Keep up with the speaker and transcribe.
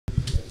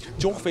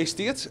John,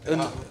 gefeliciteerd. Een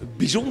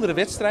bijzondere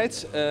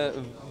wedstrijd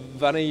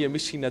waarin je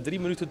misschien na 3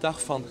 minuten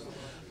dacht van...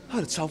 Oh,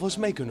 dat zou wel eens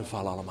mee kunnen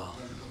vallen allemaal.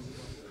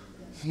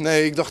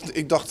 Nee,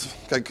 ik dacht,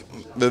 kijk,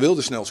 we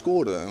wilden snel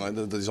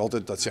scoren.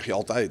 Dat zeg je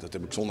altijd. Dat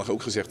heb ik zondag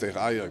ook gezegd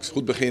tegen Ajax.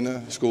 Goed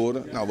beginnen,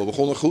 scoren. Nou, we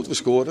begonnen goed, we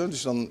scoren.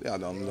 Dus dan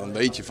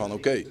weet je van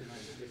oké,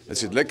 het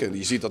zit lekker.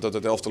 Je ziet dat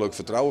het elftal ook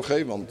vertrouwen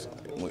geeft. Want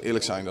ik moet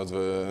eerlijk zijn dat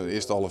we de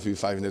eerste half uur,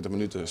 35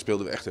 minuten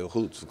speelden we echt heel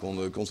goed. We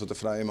konden constant de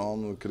vrije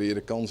man, we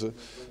creëerden kansen.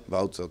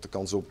 Wout had de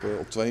kans op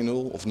 2-0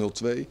 of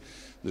 0-2.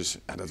 Dus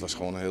ja, dat was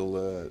gewoon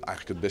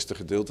eigenlijk het beste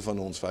gedeelte van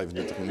ons,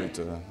 35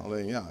 minuten.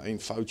 Alleen ja, één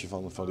foutje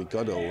van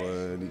Ricardo,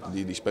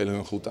 die spelen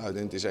hun goed uit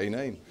en het is 1-1.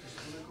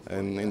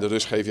 En in de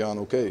rust geef je aan,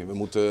 oké, we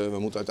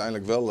moeten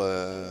uiteindelijk wel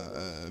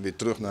weer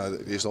terug naar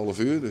het eerste half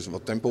uur. Dus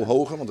wat tempo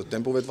hoger, want het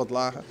tempo werd wat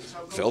lager.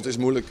 Het veld is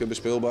moeilijk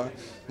bespeelbaar.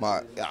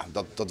 Maar ja,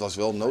 dat was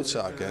wel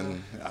noodzaak.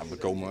 En ja, we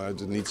komen uit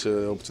het niets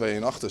op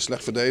 2-1 achter.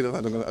 Slecht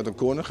verdedigen uit een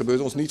corner. Gebeurt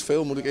ons niet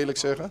veel, moet ik eerlijk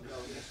zeggen.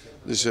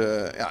 Dus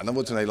ja, dan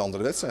wordt het een hele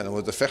andere wedstrijd. Dan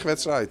wordt het een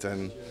vechtwedstrijd.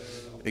 En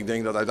ik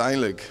denk dat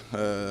uiteindelijk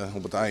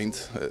op het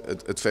eind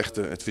het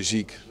vechten, het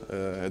fysiek,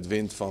 het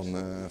wint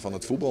van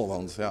het voetbal.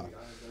 Want ja,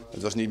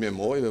 het was niet meer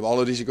mooi. We hebben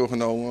alle risico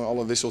genomen,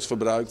 alle wissels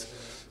verbruikt.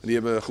 Die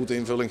hebben goed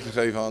invulling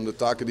gegeven aan de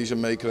taken die ze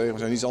meekregen. We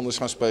zijn iets anders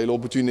gaan spelen,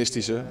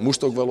 opportunistische.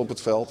 Moest ook wel op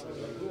het veld.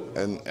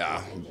 En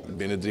ja,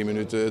 binnen 3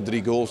 minuten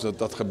 3 goals,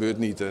 dat gebeurt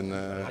niet. En,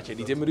 had je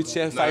niet in minuut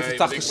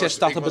 85,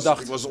 86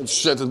 bedacht? Ik was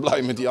ontzettend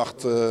blij met die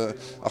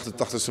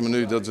 88e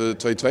minuut dat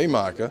we 2-2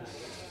 maken.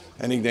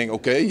 En ik denk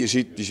oké, je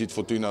ziet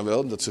Fortuna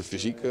wel dat ze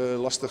fysiek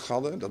lastig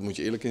hadden. Dat moet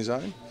je eerlijk in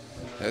zijn.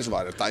 Ze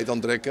waren tijd aan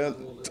het trekken.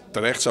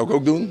 Terecht zou ik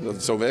ook doen.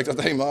 Zo werkt dat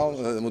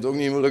eenmaal. Daar moeten we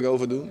ook niet moeilijk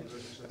over doen.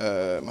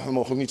 Maar we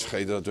mogen ook niet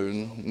vergeten dat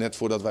we net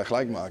voordat wij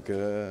gelijk maken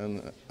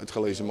een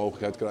uitgelezen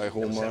mogelijkheid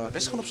krijgen om...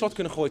 best gewoon op slot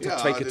kunnen gooien tot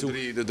 2 keer toe.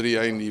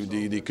 De 3-1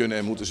 die kunnen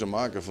en moeten ze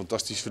maken.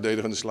 Fantastisch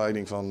verdedigende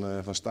sliding van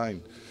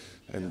Stijn.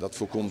 En dat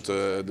voorkomt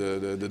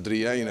de 3-1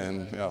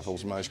 en ja,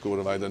 volgens mij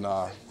scoren wij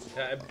daarna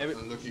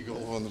een lucky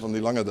goal van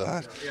die lange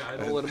daar.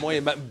 Ja, een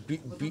mooie.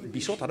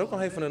 Bissot had ook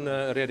nog even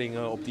een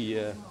redding op die...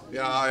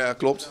 Ja,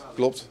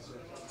 klopt.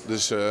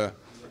 Dus,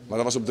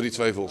 maar dat was op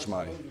 3-2 volgens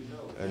mij.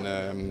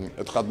 En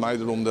het gaat mij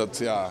erom dat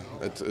ja,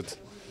 het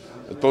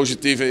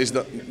positieve is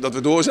dat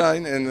we door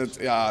zijn. En,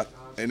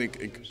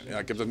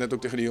 ik heb dat net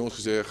ook tegen die jongens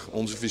gezegd,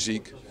 onze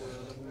fysiek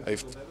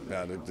heeft,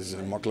 ja, dat is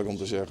makkelijk om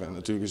te zeggen. En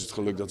natuurlijk is het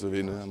geluk dat we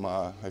winnen,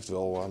 maar heeft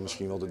wel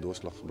misschien wel de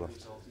doorslag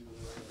gebracht.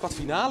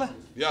 Kwartfinale?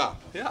 Ja.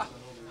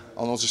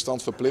 Aan onze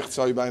stand verplicht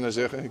zou je bijna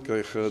zeggen. Ik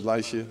kreeg het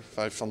lijstje,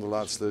 5 van de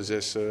laatste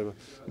 6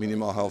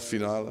 minimaal halve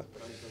finale.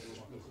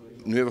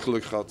 Nu hebben we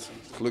geluk gehad,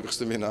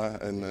 gelukkigste winnaar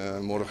en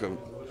morgen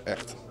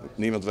echt.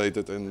 Niemand weet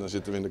het en dan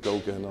zitten we in de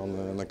koken en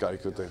dan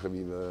kijken we tegen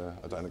wie we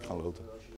uiteindelijk gaan loten.